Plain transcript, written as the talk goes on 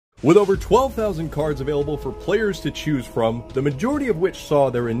With over 12,000 cards available for players to choose from, the majority of which saw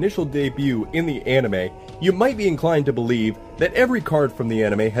their initial debut in the anime, you might be inclined to believe that every card from the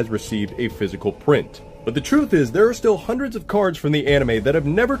anime has received a physical print. But the truth is, there are still hundreds of cards from the anime that have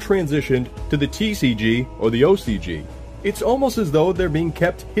never transitioned to the TCG or the OCG. It's almost as though they're being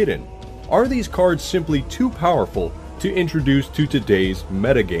kept hidden. Are these cards simply too powerful to introduce to today's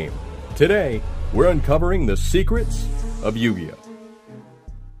metagame? Today, we're uncovering the secrets of Yu-Gi-Oh!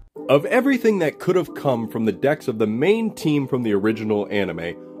 Of everything that could have come from the decks of the main team from the original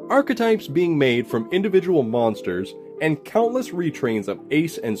anime, archetypes being made from individual monsters, and countless retrains of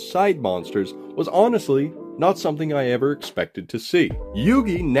ace and side monsters was honestly not something I ever expected to see.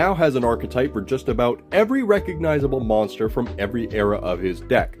 Yugi now has an archetype for just about every recognizable monster from every era of his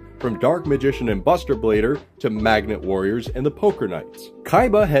deck, from Dark Magician and Buster Blader to Magnet Warriors and the Poker Knights.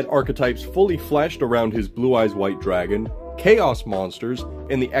 Kaiba had archetypes fully fleshed around his Blue Eyes White Dragon, Chaos Monsters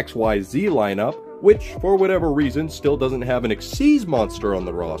in the XYZ lineup, which, for whatever reason, still doesn't have an Xyz monster on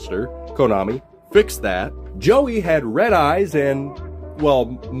the roster. Konami, fix that. Joey had Red Eyes and, well,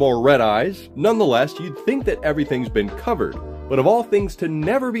 more Red Eyes. Nonetheless, you'd think that everything's been covered. But of all things to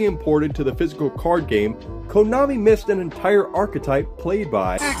never be imported to the physical card game, Konami missed an entire archetype played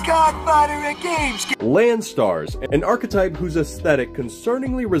by the Godfather of Games, Landstars, an archetype whose aesthetic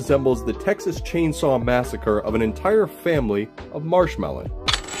concerningly resembles the Texas Chainsaw Massacre of an entire family of marshmallow.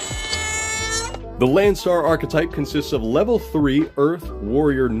 The Landstar archetype consists of level 3 Earth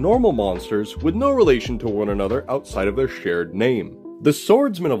Warrior normal monsters with no relation to one another outside of their shared name. The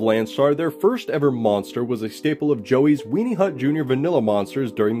Swordsmen of Landstar, their first ever monster, was a staple of Joey's Weenie Hut Jr. vanilla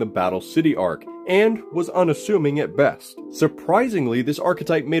monsters during the Battle City arc, and was unassuming at best. Surprisingly, this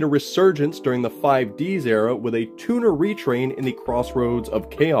archetype made a resurgence during the 5Ds era with a tuner retrain in the Crossroads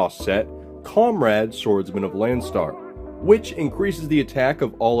of Chaos set, Comrade Swordsman of Landstar, which increases the attack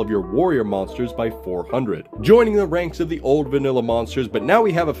of all of your warrior monsters by 400, joining the ranks of the old vanilla monsters, but now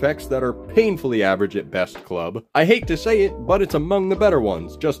we have effects that are painfully average at best club. I hate to say it, but it's among the better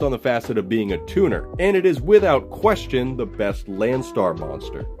ones, just on the facet of being a tuner, and it is without question the best Landstar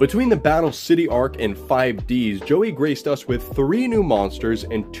monster. Between the Battle City arc and 5Ds, Joey graced us with 3 new monsters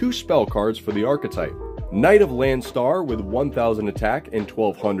and 2 spell cards for the archetype. Knight of Landstar with 1000 attack and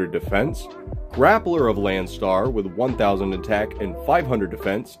 1200 defense, Grappler of Landstar with 1000 attack and 500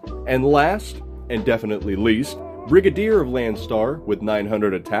 defense, and last, and definitely least, Brigadier of Landstar with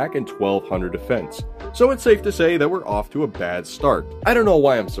 900 attack and 1200 defense. So it's safe to say that we're off to a bad start. I don't know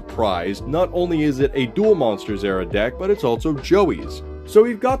why I'm surprised. Not only is it a Duel Monsters era deck, but it's also Joey's. So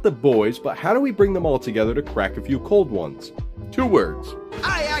we've got the boys, but how do we bring them all together to crack a few cold ones? 2 words.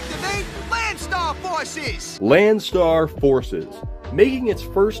 I activate Landstar Forces! Landstar Forces. Making its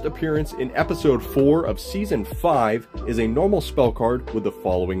first appearance in episode 4 of season 5 is a normal spell card with the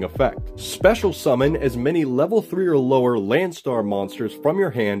following effect. Special summon as many level 3 or lower Landstar monsters from your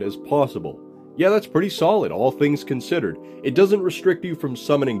hand as possible. Yeah, that's pretty solid, all things considered. It doesn't restrict you from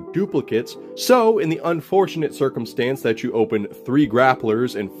summoning duplicates, so in the unfortunate circumstance that you open 3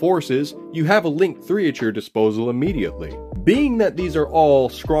 grapplers and forces, you have a Link 3 at your disposal immediately. Being that these are all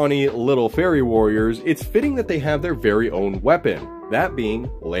scrawny little fairy warriors, it's fitting that they have their very own weapon, that being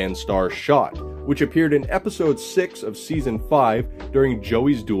Landstar Shot, which appeared in episode 6 of season 5 during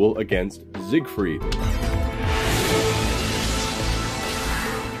Joey's duel against Siegfried.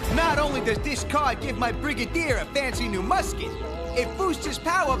 Not only does this card give my Brigadier a fancy new musket, it boosts his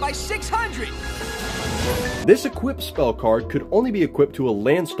power by 600! This equip spell card could only be equipped to a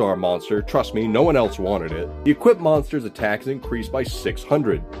Landstar monster, trust me, no one else wanted it. The equipped monster's attack is increased by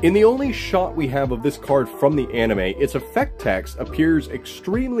 600. In the only shot we have of this card from the anime, its effect text appears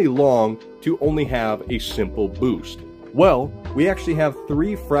extremely long to only have a simple boost. Well, we actually have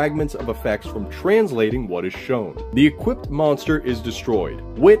 3 fragments of effects from translating what is shown. The equipped monster is destroyed,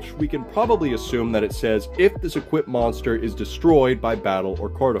 which we can probably assume that it says if this equipped monster is destroyed by battle or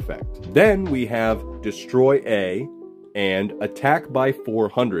card effect. Then we have Destroy A and Attack by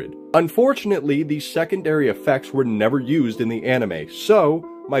 400. Unfortunately, these secondary effects were never used in the anime, so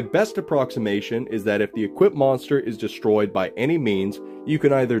my best approximation is that if the equipped monster is destroyed by any means, you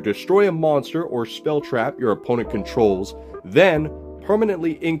can either destroy a monster or spell trap your opponent controls, then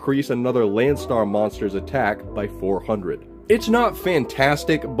permanently increase another Landstar monster's attack by 400. It's not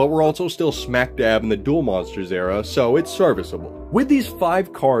fantastic, but we're also still smack dab in the Duel Monsters era, so it's serviceable. With these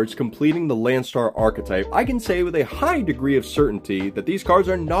 5 cards completing the Landstar archetype, I can say with a high degree of certainty that these cards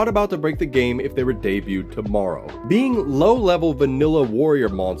are not about to break the game if they were debuted tomorrow. Being low-level vanilla warrior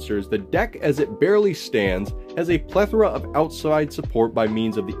monsters, the deck as it barely stands has a plethora of outside support by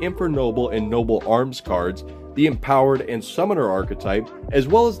means of the Infernoble and Noble Arms cards the Empowered and Summoner archetype, as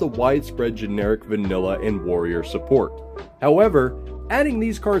well as the widespread generic Vanilla and Warrior support. However, adding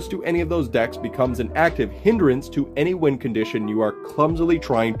these cards to any of those decks becomes an active hindrance to any win condition you are clumsily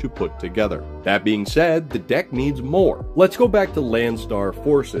trying to put together. That being said, the deck needs more. Let's go back to Landstar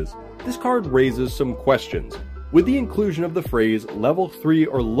Forces. This card raises some questions. With the inclusion of the phrase level 3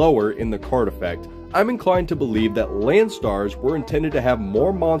 or lower in the card effect, I'm inclined to believe that Landstars were intended to have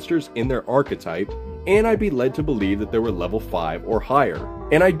more monsters in their archetype, and I'd be led to believe that they were level 5 or higher.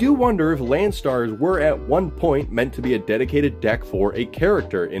 And I do wonder if Landstars were at one point meant to be a dedicated deck for a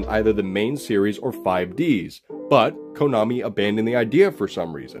character in either the main series or 5Ds, but Konami abandoned the idea for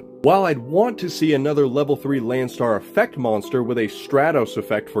some reason. While I'd want to see another level 3 Landstar effect monster with a Stratos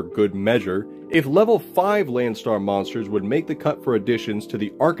effect for good measure, if level 5 Landstar monsters would make the cut for additions to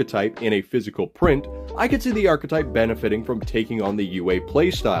the archetype in a physical print, I could see the archetype benefiting from taking on the UA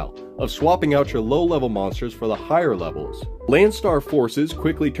playstyle, of swapping out your low-level monsters for the higher levels. Landstar Forces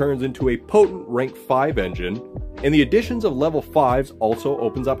quickly turns into a potent rank 5 engine, and the additions of level 5s also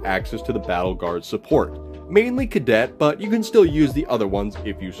opens up access to the Battle Guard support. Mainly Cadet, but you can still use the other ones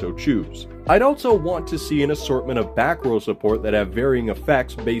if you so choose. I'd also want to see an assortment of back row support that have varying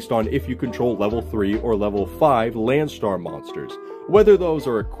effects based on if you control level 3 or level 5 Landstar monsters, whether those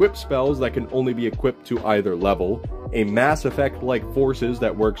are equipped spells that can only be equipped to either level, a mass effect like Forces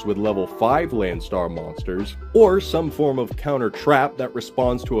that works with level 5 Landstar monsters, or some form of counter trap that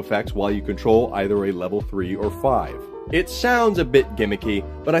responds to effects while you control either a level 3 or 5. It sounds a bit gimmicky,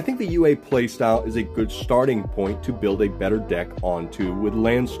 but I think the UA playstyle is a good starting point to build a better deck onto with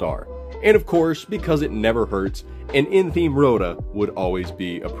Landstar. And of course, because it never hurts, an in-theme Rhoda would always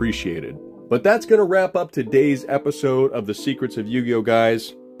be appreciated. But that's going to wrap up today's episode of the Secrets of Yu-Gi-Oh!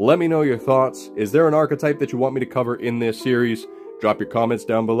 Guys. Let me know your thoughts. Is there an archetype that you want me to cover in this series? Drop your comments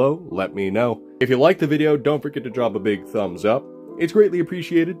down below, let me know. If you liked the video, don't forget to drop a big thumbs up. It's greatly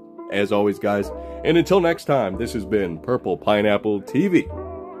appreciated, as always guys. And until next time, this has been Purple Pineapple TV,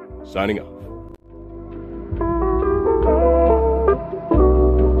 signing off.